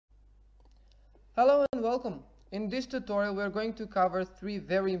Hello and welcome. In this tutorial we are going to cover three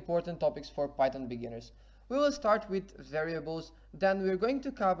very important topics for Python beginners. We will start with variables, then we are going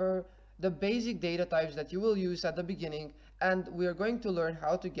to cover the basic data types that you will use at the beginning, and we are going to learn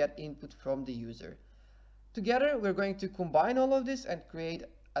how to get input from the user. Together we're going to combine all of this and create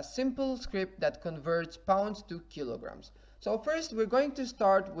a simple script that converts pounds to kilograms. So first we're going to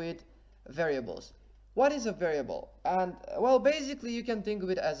start with variables. What is a variable? And well, basically you can think of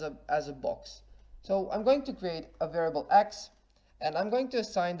it as a box. So I'm going to create a variable x and I'm going to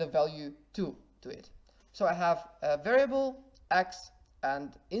assign the value 2 to it. So I have a variable x,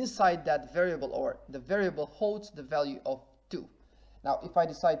 and inside that variable, or the variable holds the value of 2. Now if I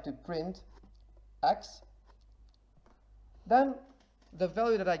decide to print x, then the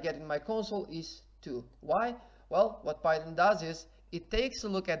value that I get in my console is 2. Why? Well, what Python does is it takes a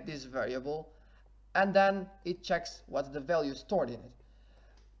look at this variable and then it checks what's the value stored in it.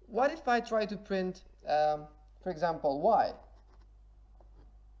 What if I try to print, for example, y?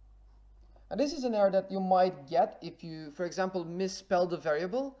 And this is an error that you might get if you, for example, misspell the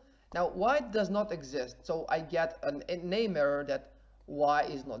variable. Now, y does not exist, so I get a name error that y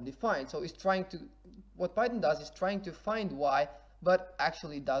is not defined. So it's trying to, what Python does is trying to find y, but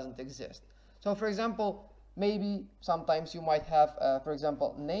actually doesn't exist. So for example, maybe sometimes you might have, for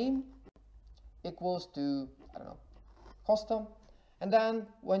example, name equals to, I don't know, custom. And then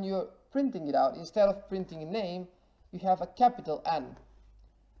when you're printing it out, instead of printing a name, you have a capital N.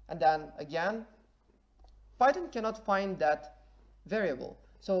 And then again, Python cannot find that variable.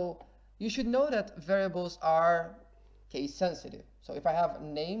 So you should know that variables are case sensitive. So if I have a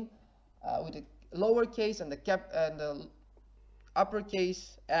name with a lowercase and the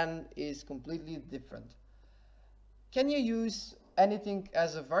uppercase N is completely different. Can you use anything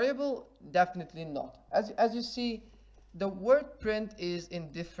as a variable? Definitely not. As you see, the word print is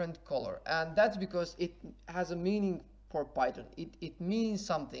in different color, and that's because it has a meaning for Python. It means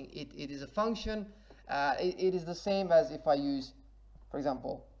something. It is a function. It is the same as if I use, for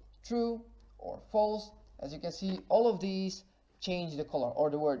example, true or false. As you can see, all of these change the color, or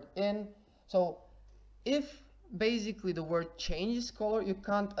the word in. So if basically the word changes color, you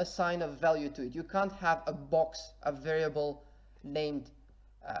can't assign a value to it. You can't have a box, a variable named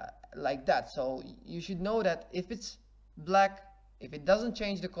like that. So you should know that if it's black, if it doesn't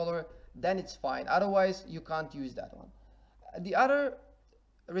change the color, then it's fine. Otherwise you can't use that one. The other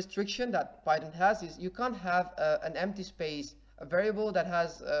restriction that Python has is you can't have an empty space, a variable that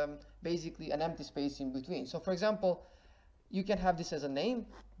has basically an empty space in between. So for example, you can have this as a name,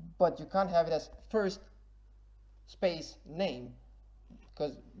 but you can't have it as first space name,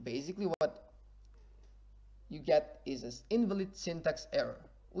 because basically what you get is an invalid syntax error,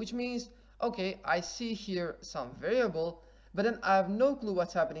 which means, okay, I see here some variable, but then I have no clue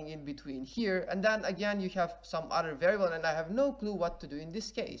what's happening in between here, and then again you have some other variable and I have no clue what to do in this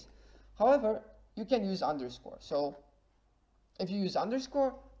case. However, you can use underscore. So if you use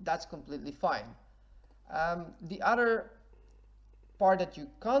underscore, that's completely fine. The other part that you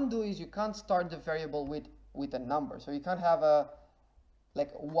can't do is you can't start the variable with a number. So you can't have a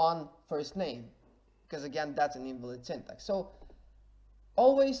like one first name, because again that's an invalid syntax. So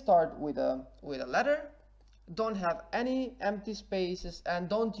always start with a letter. Don't have any empty spaces, and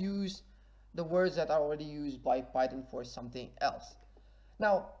don't use the words that are already used by Python for something else.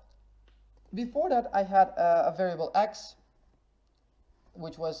 Now, before that I had a variable x,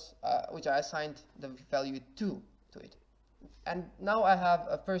 which I assigned the value 2 to it. And now I have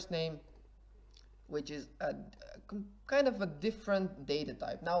a first name, which is kind of a different data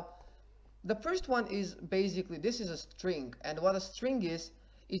type. Now, the first one is basically, this is a string, and what a string is,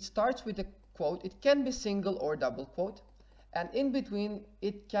 it starts with a quote. It can be single or double quote, and in between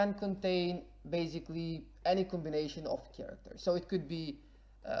it can contain basically any combination of characters. So it could be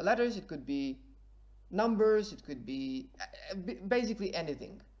letters, it could be numbers, it could be basically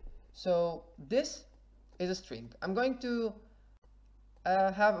anything. So this is a string. I'm going to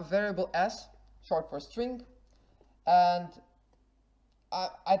have a variable s, short for string, and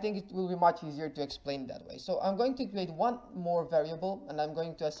I think it will be much easier to explain that way. So I'm going to create one more variable, and I'm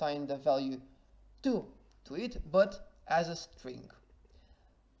going to assign the value 2 to it, but as a string.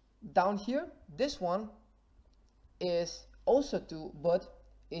 Down here, this one is also 2, but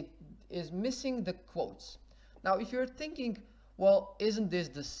it is missing the quotes. Now, if you're thinking, well, isn't this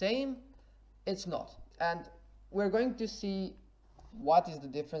the same? It's not. And we're going to see what is the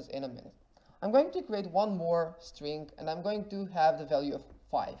difference in a minute. I'm going to create one more string, and I'm going to have the value of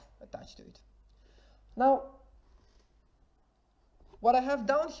 5 attached to it. Now, what I have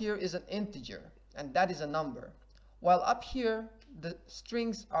down here is an integer, and that is a number. While up here, the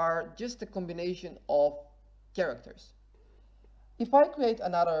strings are just a combination of characters. If I create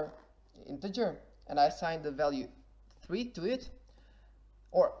another integer and I assign the value 3 to it,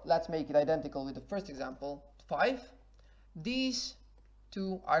 or let's make it identical with the first example, 5, these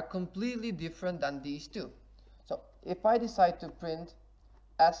two are completely different than these two. So if I decide to print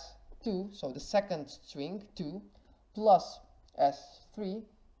s2, so the second string 2 plus s3,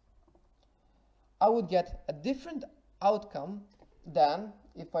 I would get a different outcome than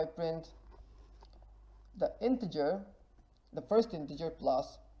if I print the integer, the first integer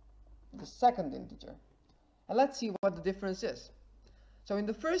plus the second integer. And let's see what the difference is. So in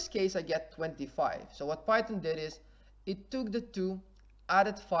the first case I get 25. So what Python did is it took the 2,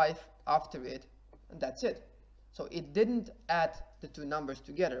 added 5 after it, and that's it. So it didn't add the two numbers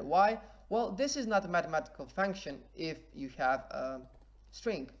together. Why? Well, this is not a mathematical function if you have a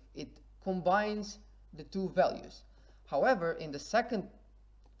string. It combines the two values. However, in the second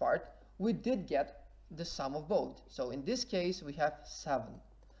part, we did get the sum of both. So in this case, we have 7.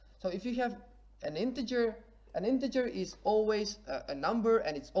 So if you have an integer is always a number,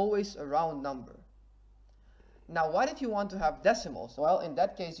 and it's always a round number. Now, what if you want to have decimals? Well, in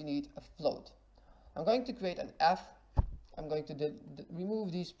that case, you need a float. I'm going to create an f. I'm going to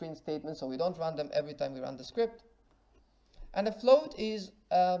remove these print statements so we don't run them every time we run the script. And a float is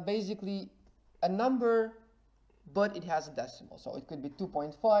basically a number, but it has a decimal. So it could be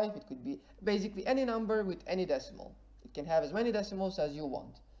 2.5, it could be basically any number with any decimal. It can have as many decimals as you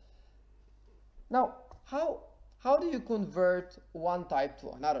want. Now, how do you convert one type to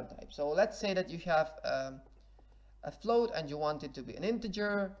another type? So let's say that you have a float and you want it to be an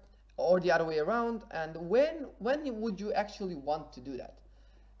integer, or the other way around, and when would you actually want to do that?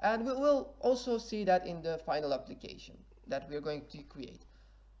 And we will also see that in the final application that we're going to create.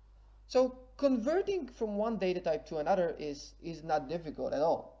 So converting from one data type to another is not difficult at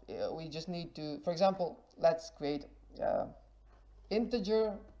all. We just need to, for example, let's create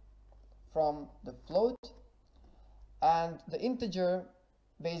integer from the float, and the integer,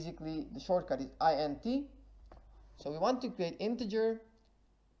 basically the shortcut is int. So we want to create integer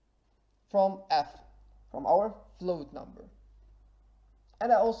from f, from our float number.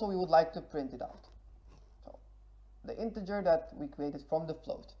 And also we would like to print it out. So the integer that we created from the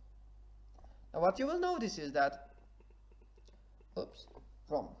float. Now what you will notice is that, so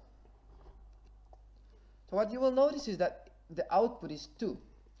what you will notice is that the output is 2.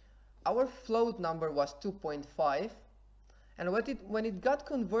 Our float number was 2.5, and when it got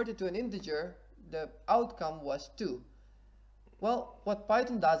converted to an integer, the outcome was 2. Well, what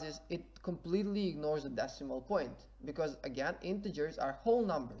Python does is it completely ignores the decimal point, because again, integers are whole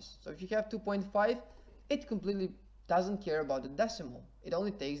numbers. So if you have 2.5, it completely doesn't care about the decimal. It only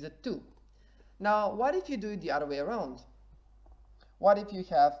takes the 2. Now, what if you do it the other way around? What if you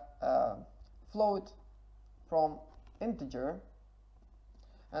have float from integer,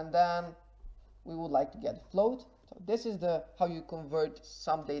 and then we would like to get float. So this is how you convert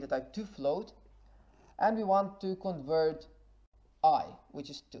some data type to float, and we want to convert I, which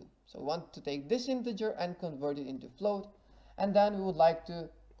is 2. So we want to take this integer and convert it into float, and then we would like to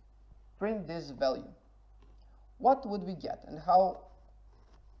print this value. What would we get, and how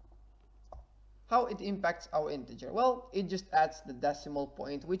it impacts our integer? Well, it just adds the decimal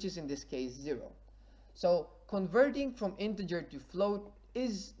point, which is in this case 0. So converting from integer to float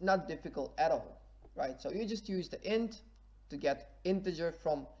is not difficult at all, right? So you just use the int to get integer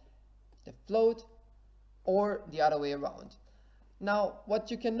from the float, or the other way around. Now,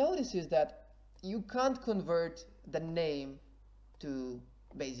 what you can notice is that you can't convert the name to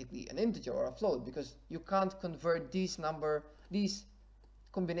basically an integer or a float, because you can't convert these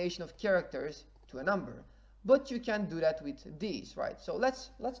combination of characters to a number. But you can do that with these, right? So let's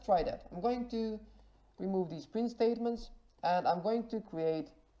try that. I'm going to remove these print statements, and I'm going to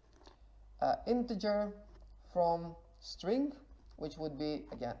create integer from string, which would be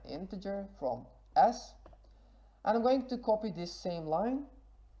again integer from s. And I'm going to copy this same line.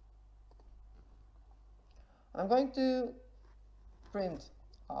 I'm going to print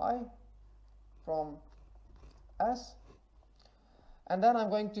I from s, and then I'm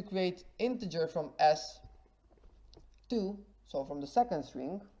going to create integer from s2, so from the second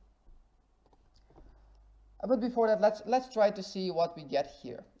string. But before that, let's try to see what we get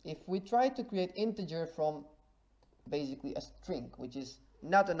here. If we try to create integer from basically a string, which is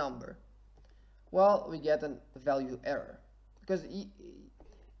not a number, well, we get a value error, because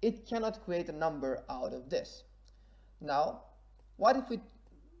it cannot create a number out of this. Now, what if we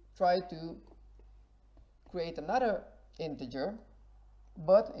try to create another integer,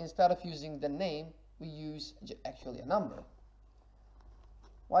 but instead of using the name, we use actually a number?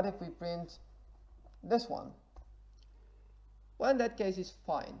 what if we print this one? Well, in that case, it's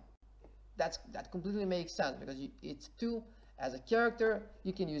fine. That completely makes sense because it's 2 as a character,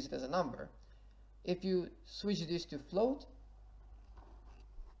 you can use it as a number. If you switch this to float,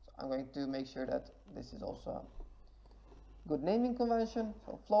 so I'm going to make sure that this is also a good naming convention.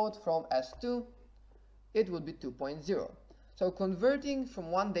 So float from S2, it would be 2.0. So converting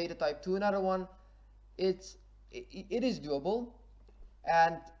from one data type to another one, it is doable.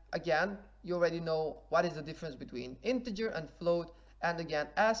 And again, you already know what is the difference between integer and float. And again,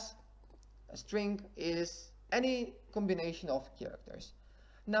 S, a string, is any combination of characters.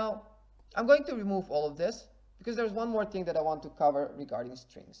 Now, I'm going to remove all of this because there's one more thing that I want to cover regarding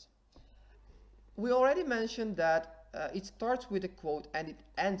strings. We already mentioned that it starts with a quote and it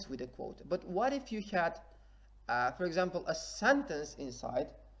ends with a quote. But what if you had, for example, a sentence inside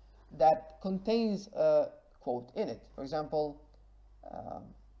that contains a quote in it? For example,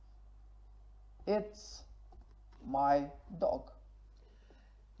 it's my dog.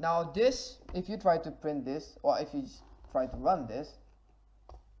 Now this, if you try to print this, or if you try to run this,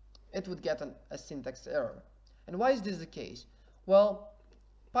 it would get a syntax error. And why is this the case? Well,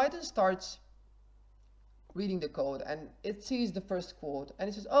 Python starts reading the code and it sees the first quote and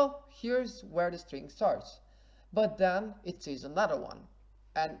it says, oh, here's where the string starts. But then it sees another one.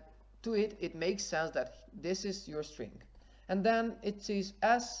 And to it, it makes sense that this is your string. And then it says,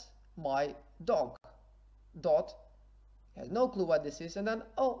 as my dog, dot, has no clue what this is, and then,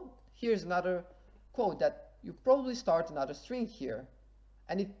 oh, here's another quote that you probably start another string here,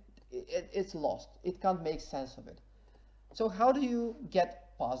 and it's lost. It can't make sense of it. So how do you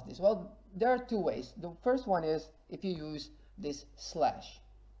get past this? Well, there are 2 ways. The first one is if you use this slash.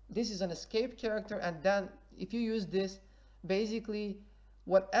 This is an escape character, and then if you use this, basically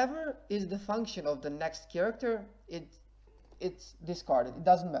whatever is the function of the next character, it's discarded. It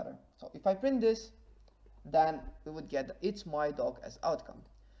doesn't matter. So if I print this, then we would get it's my dog as outcome.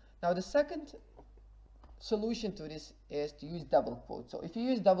 Now the second solution to this is to use double quotes. So if you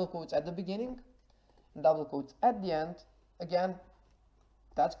use double quotes at the beginning and double quotes at the end, again,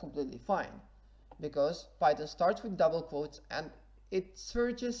 that's completely fine because Python starts with double quotes and it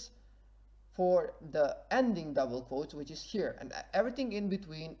searches for the ending double quotes, which is here, and everything in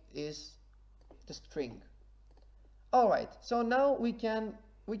between is the string. Alright, so now we can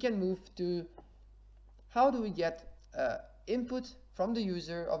move to how do we get input from the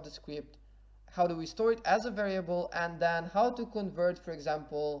user of the script, how do we store it as a variable, and then how to convert, for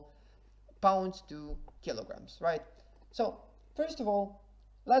example, pounds to kilograms, right? So first of all,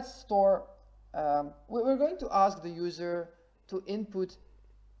 let's store, we're going to ask the user to input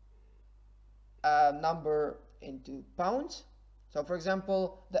a number into pounds. So for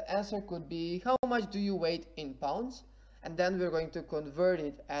example, the answer could be, how much do you weigh in pounds? And then we're going to convert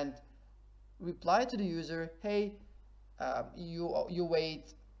it and reply to the user, hey, you weigh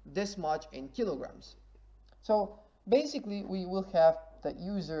this much in kilograms. So basically we will have the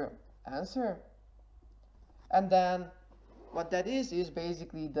user answer, and then what that is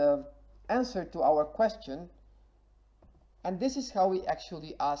basically the answer to our question, and this is how we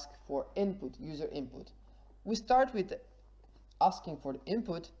actually ask for input, user input. We start with asking for the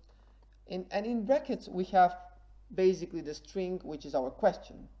input, and in brackets we have basically the string, which is our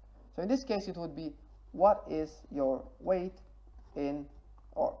question. So in this case it would be, what is your weight in,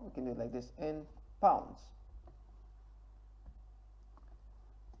 or we can do it like this, in pounds.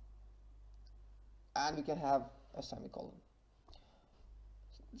 And we can have a semicolon.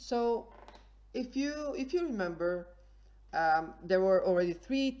 So if you remember, there were already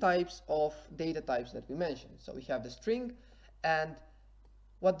 3 types of data types that we mentioned. So we have the string, and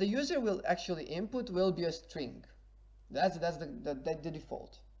what the user will actually input will be a string. That's the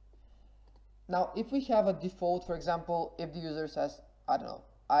default. Now, if we have a default, for example, if the user says, I don't know,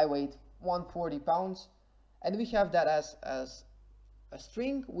 I weigh 140 pounds, and we have that as a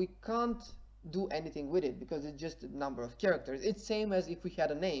string, we can't do anything with it because it's just a number of characters. It's same as if we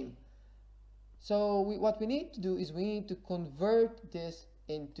had a name. So what we need to do is we need to convert this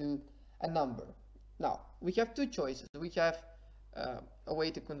into a number. Now, we have 2 choices. We have a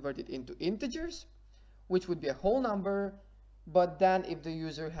way to convert it into integers, which would be a whole number, but then if the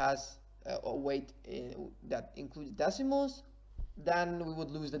user has a weight that includes decimals, then we would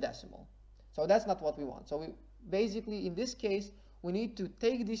lose the decimal. So that's not what we want. So we basically, in this case, we need to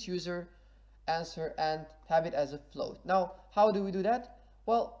take this user answer and have it as a float. Now, how do we do that?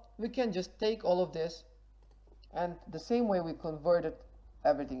 Well, we can just take all of this, and the same way we converted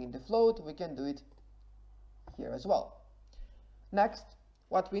everything into float, we can do it here as well. Next,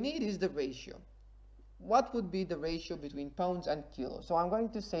 what we need is the ratio. what would be the ratio between pounds and kilos. So I'm going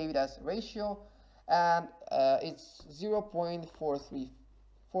to save it as ratio, and it's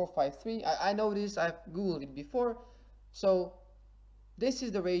 0.43453. I know this, I've googled it before. So this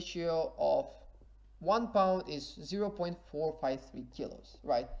is the ratio of 1 pound is 0.453 kilos,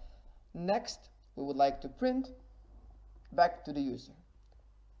 right? Next, we would like to print back to the user.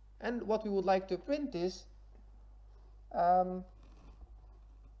 And what we would like to print is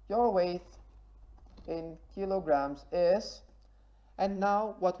your weight in kilograms is, and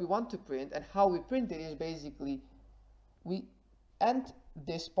now what we want to print and how we print it is basically we end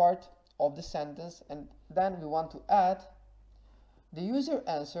this part of the sentence, and then we want to add the user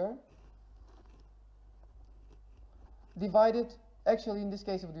answer divided, actually in this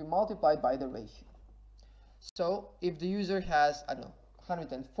case it would be multiplied by the ratio. So if the user has, I don't know,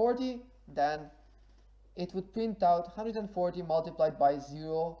 140, then it would print out 140 multiplied by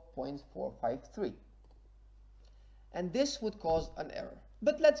 0.453. And this would cause an error.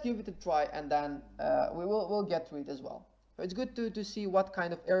 But let's give it a try, and then we'll get to it as well. So it's good to see what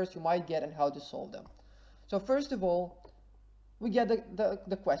kind of errors you might get and how to solve them. So first of all, we get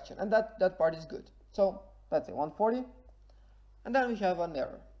the question, and that part is good. So let's say 140, and then we have an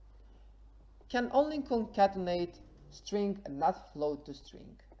error. Can only concatenate string and not float to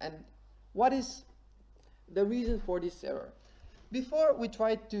string. And what is the reason for this error? Before, we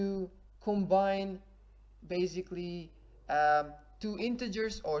tried to combine basically two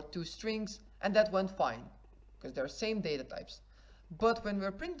integers or two strings, and that went fine because they're same data types. But when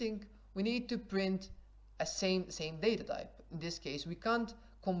we're printing, we need to print a same data type. In this case, we can't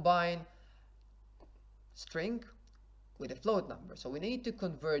combine string with a float number, so we need to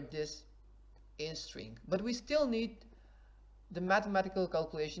convert this in string, but we still need the mathematical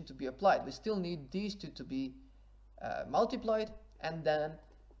calculation to be applied. We still need these two to be multiplied and then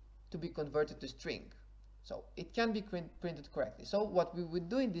to be converted to string, so it can be printed correctly. So what we would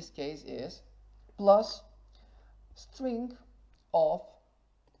do in this case is plus string of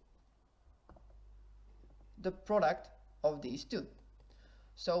the product of these two.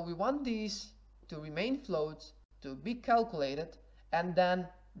 So we want these to remain floats, to be calculated, and then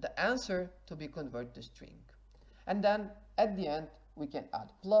the answer to be converted to string. And then at the end we can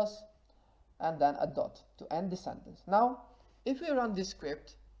add plus and then a dot to end the sentence. Now if we run this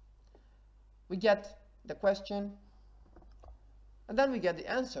script, we get the question and then we get the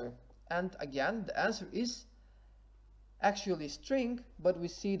answer, and again the answer is actually string, but we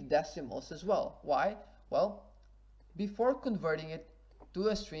see the decimals as well. Why? Well, before converting it to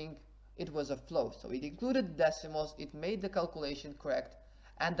a string it was a float, so it included the decimals, it made the calculation correct,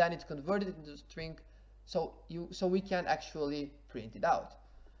 and then it converted it into a string, so we can actually print it out.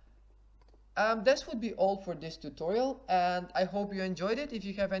 This would be all for this tutorial, and I hope you enjoyed it. If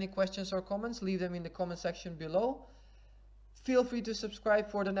you have any questions or comments, leave them in the comment section below. Feel free to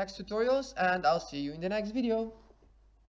subscribe for the next tutorials, and I'll see you in the next video.